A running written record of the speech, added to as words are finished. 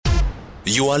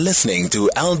You are listening to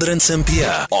Aldrin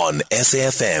Sampear on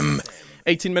SAFM.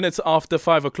 18 minutes after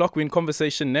 5 o'clock, we're in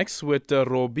conversation next with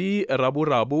Robbie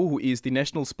Raburabu, who is the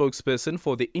national spokesperson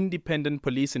for the Independent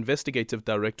Police Investigative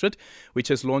Directorate, which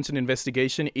has launched an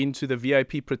investigation into the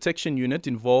VIP protection unit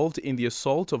involved in the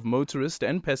assault of motorists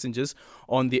and passengers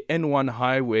on the N1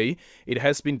 highway. It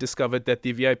has been discovered that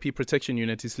the VIP protection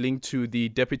unit is linked to the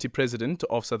Deputy President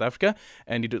of South Africa,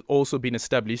 and it has also been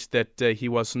established that he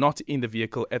was not in the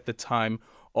vehicle at the time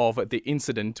of the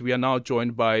incident. We are now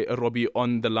joined by Robbie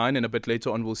on the line, and a bit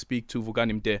later on we'll speak to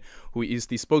Vukani Mde, who is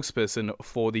the spokesperson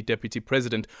for the Deputy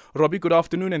President. Robbie, good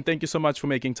afternoon, and thank you so much for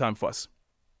making time for us.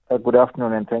 Good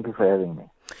afternoon, and thank you for having me.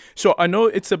 Sure, I know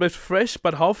it's a bit fresh,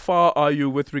 but how far are you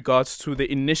with regards to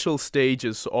the initial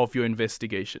stages of your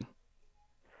investigation?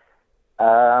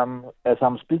 As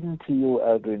I'm speaking to you,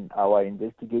 Aldrin, our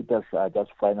investigators are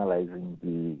just finalizing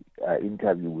the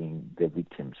interviewing the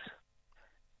victims.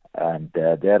 And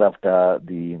thereafter,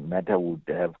 the matter would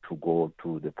have to go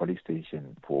to the police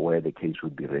station for where the case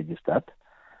would be registered,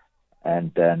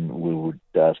 and then we would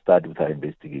start with our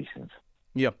investigations.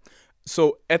 Yeah.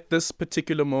 So at this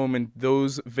particular moment,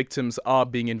 those victims are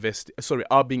being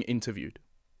interviewed.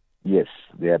 Yes,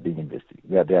 they are being investigated.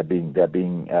 Yeah, they are being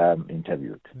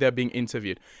interviewed. They're being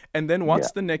interviewed, and then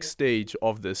what's the next stage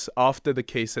of this after the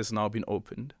case has now been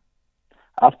opened?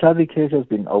 After the case has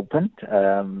been opened,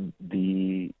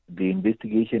 the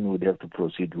investigation would have to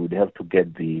proceed. We would have to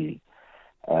get the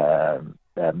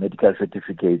medical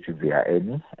certificates if there are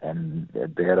any, and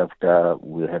thereafter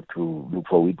we'll have to look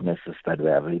for witnesses that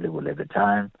were available at the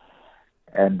time,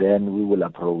 and then we will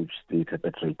approach the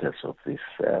perpetrators of this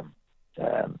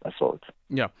assault.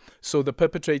 Yeah. So the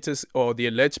perpetrators or the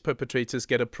alleged perpetrators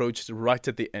get approached right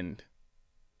at the end.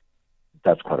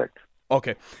 That's correct.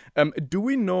 Okay. Do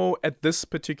we know at this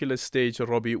particular stage,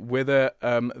 Robbie, whether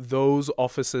those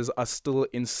officers are still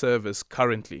in service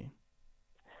currently?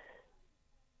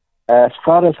 As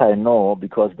far as I know,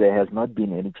 because there has not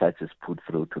been any charges put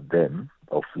through to them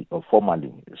or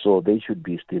formally, so they should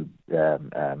be still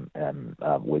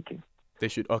working. They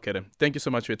should. Okay, then. Thank you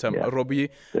so much for your time. Yeah. Robbie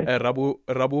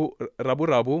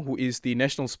Raburabu, who is the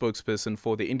national spokesperson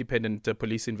for the Independent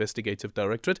Police Investigative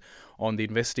Directorate, on the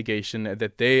investigation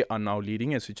that they are now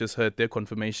leading, as we just heard their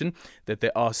confirmation that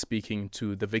they are speaking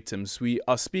to the victims. We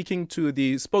are speaking to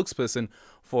the spokesperson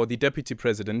for the Deputy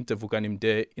President, Vukani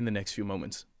Mde, in the next few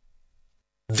moments.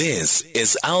 This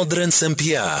is Aldrin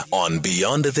Sampear on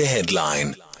Beyond the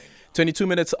Headline. 22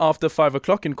 minutes after 5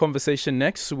 o'clock, in conversation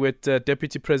next with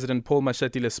Deputy President Paul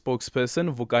Mashatile's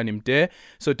spokesperson, Vukani Mde.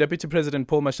 So Deputy President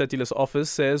Paul Mashatile's office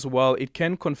says while it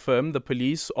can confirm the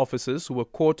police officers who were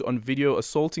caught on video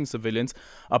assaulting civilians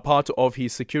are part of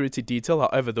his security detail.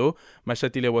 However, though,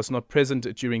 Mashatile was not present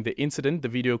during the incident. The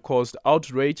video caused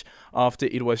outrage after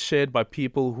it was shared by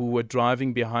people who were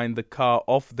driving behind the car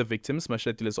of the victims.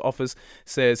 Mashatile's office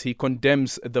says he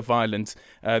condemns the violence.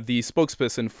 The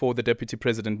spokesperson for the Deputy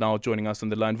President now joining us on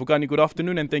the line. Vukani, good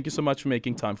afternoon, and thank you so much for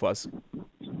making time for us.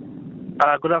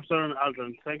 Good afternoon,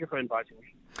 Aldrin. Thank you for inviting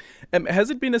me.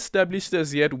 Has it been established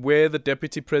as yet where the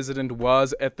Deputy President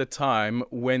was at the time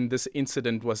when this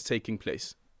incident was taking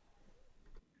place?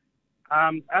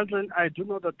 Aldrin, I do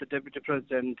know that the Deputy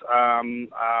President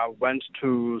went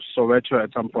to Soweto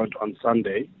at some point on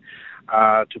Sunday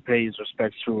to pay his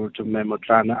respects to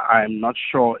Motorists. I'm not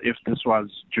sure if this was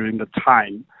during the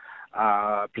time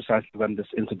precisely when this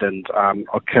incident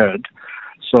occurred.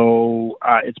 So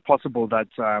it's possible that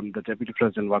the Deputy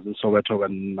President was in Soweto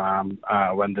when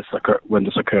this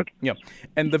occurred. Yeah,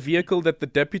 and the vehicle that the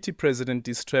Deputy President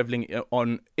is travelling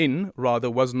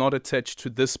was not attached to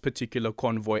this particular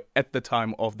convoy at the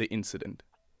time of the incident.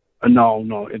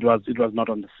 No, it was not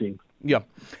on the scene. Yeah.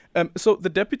 So the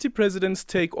Deputy President's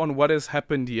take on what has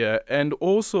happened here, and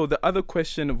also the other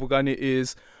question, Vukani,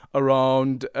 is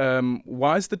around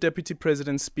why is the Deputy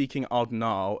President speaking out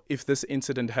now if this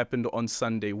incident happened on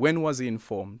Sunday? When was he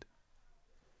informed?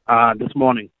 This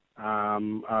morning.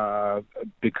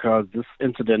 Because this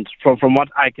incident, from what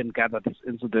I can gather, this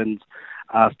incident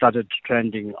started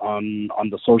trending on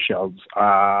the socials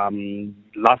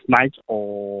last night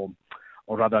or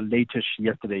rather latish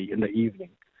yesterday in the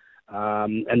evening.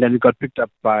 And then it got picked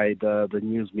up by the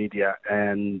news media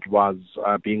and was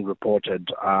being reported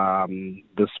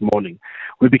this morning.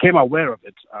 We became aware of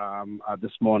it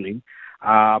this morning,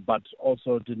 but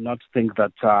also did not think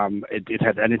that it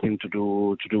had anything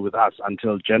to do with us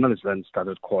until journalists then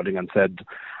started calling and said,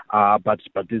 but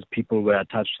these people were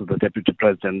attached to the Deputy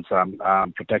President's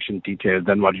protection details.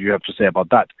 Then what do you have to say about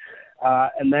that?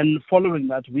 And then following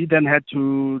that, we then had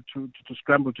to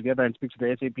scramble together and speak to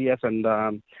the SAPS and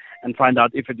find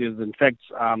out if it is in fact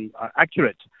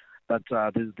accurate that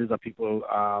these are people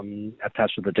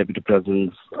attached to the Deputy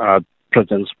President's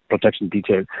protection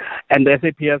detail. And the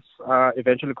SAPS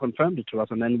eventually confirmed it to us,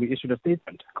 and then we issued a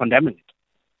statement condemning it.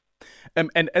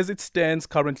 And as it stands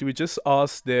currently, we just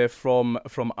asked there from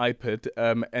IPID,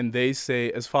 and they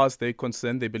say, as far as they're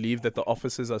concerned, they believe that the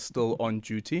officers are still on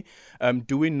duty.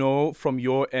 Do we know from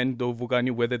your end, though,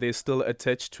 Vukani, whether they're still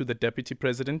attached to the Deputy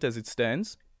President as it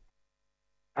stands?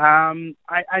 I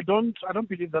don't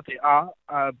believe that they are,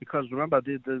 because remember,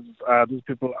 these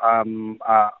people are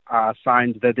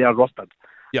assigned, that they are rostered.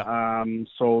 Yeah.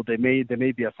 So they may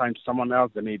be assigned to someone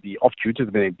else. They may be off duty.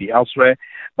 They may be elsewhere.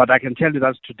 But I can tell you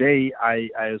that today I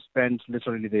spent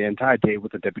literally the entire day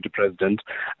with the Deputy President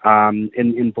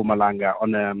in Mpumalanga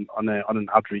on an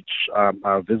outreach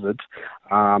visit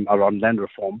around land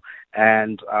reform.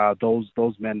 And those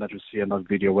men that you see in that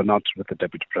video were not with the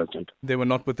Deputy President. They were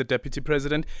not with the Deputy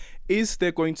President. Is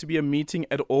there going to be a meeting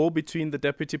at all between the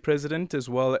Deputy President as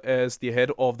well as the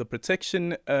head of the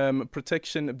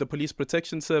the Police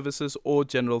Protection Services, or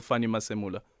General Vukani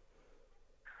Mde?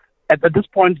 At this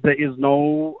point, there is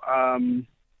no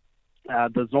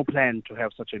plan to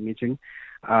have such a meeting.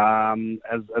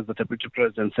 As the Deputy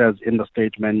President says in the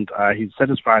statement, he's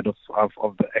satisfied of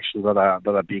the actions that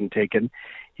are being taken.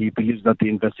 He believes that the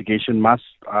investigation must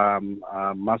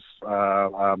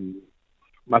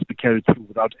be carried through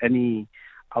without any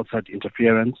outside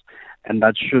interference, and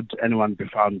that should anyone be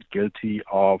found guilty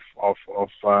of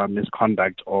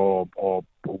misconduct or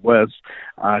worse,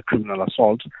 criminal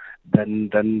assault, then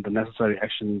the necessary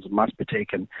actions must be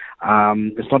taken.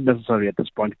 It's not necessary at this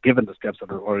point, given the steps that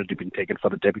have already been taken, for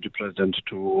the Deputy President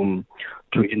to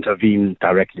intervene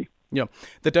directly. Yeah,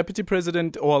 the Deputy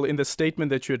President, well, in the statement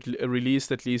that you had released,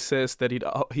 at least says that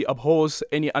he abhors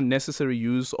any unnecessary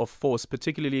use of force,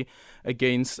 particularly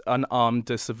against unarmed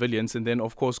civilians, and then,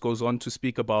 of course, goes on to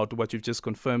speak about what you've just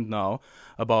confirmed now,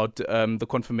 about the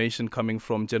confirmation coming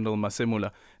from General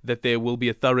Mde, that there will be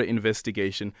a thorough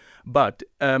investigation. But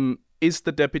is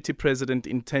the Deputy President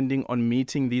intending on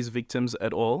meeting these victims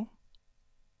at all?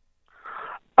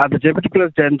 The Deputy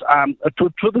President,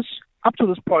 up to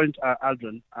this point,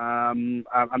 Aldrin, I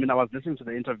was listening to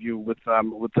the interview with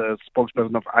the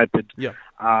spokesperson of IPID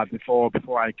before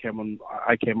I came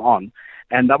on,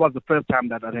 and that was the first time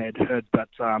that I had heard that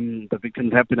the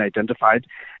victims have been identified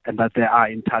and that they are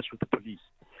in touch with the police.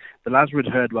 The last we'd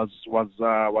heard was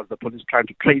the police trying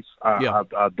to trace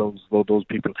those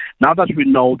people. Now that we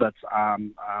know that, I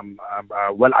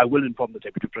will inform the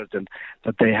Deputy President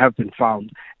that they have been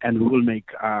found, and we will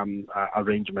make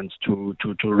arrangements to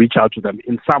reach out to them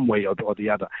in some way or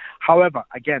the other. However,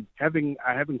 again, having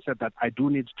said that, I do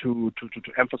need to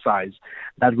emphasize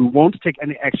that we won't take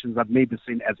any actions that may be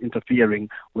seen as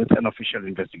interfering with an official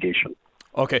investigation.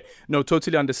 Okay, no,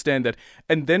 totally understand that.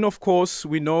 And then, of course,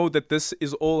 we know that this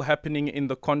is all happening in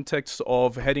the context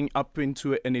of heading up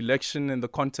into an election, in the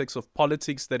context of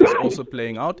politics that is also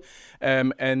playing out.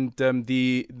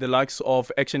 The likes of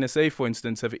Action SA, for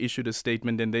instance, have issued a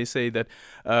statement, and they say that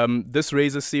this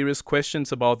raises serious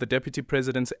questions about the Deputy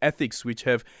President's ethics, which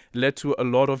have led to a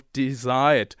lot of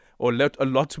left a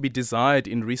lot to be desired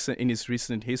in his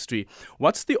recent history.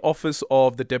 What's the office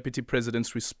of the Deputy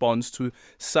President's response to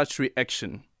such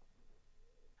reaction?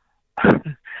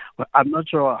 Well, I'm not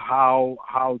sure how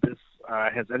this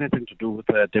has anything to do with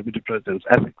the Deputy President's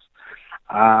ethics.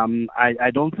 I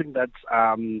don't think that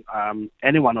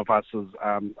any one of us's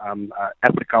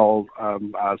ethical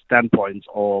standpoints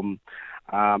or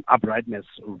uprightness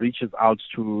reaches out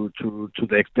to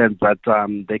the extent that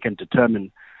they can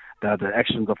determine the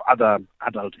actions of other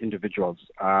adult individuals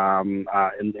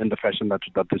in the fashion that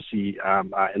they see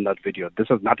in that video. This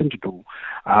has nothing to do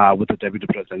with the Deputy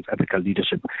President's ethical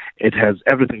leadership. It has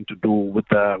everything to do with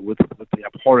the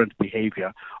abhorrent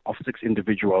behavior of 6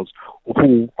 individuals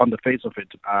who, on the face of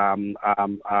it, are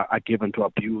given to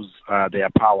abuse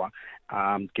their power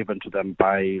given to them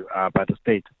by the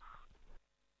state.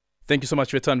 Thank you so much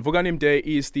for your time. Vukani Mde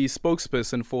is the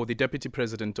spokesperson for the Deputy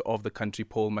President of the country,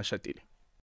 Paul Mashatile.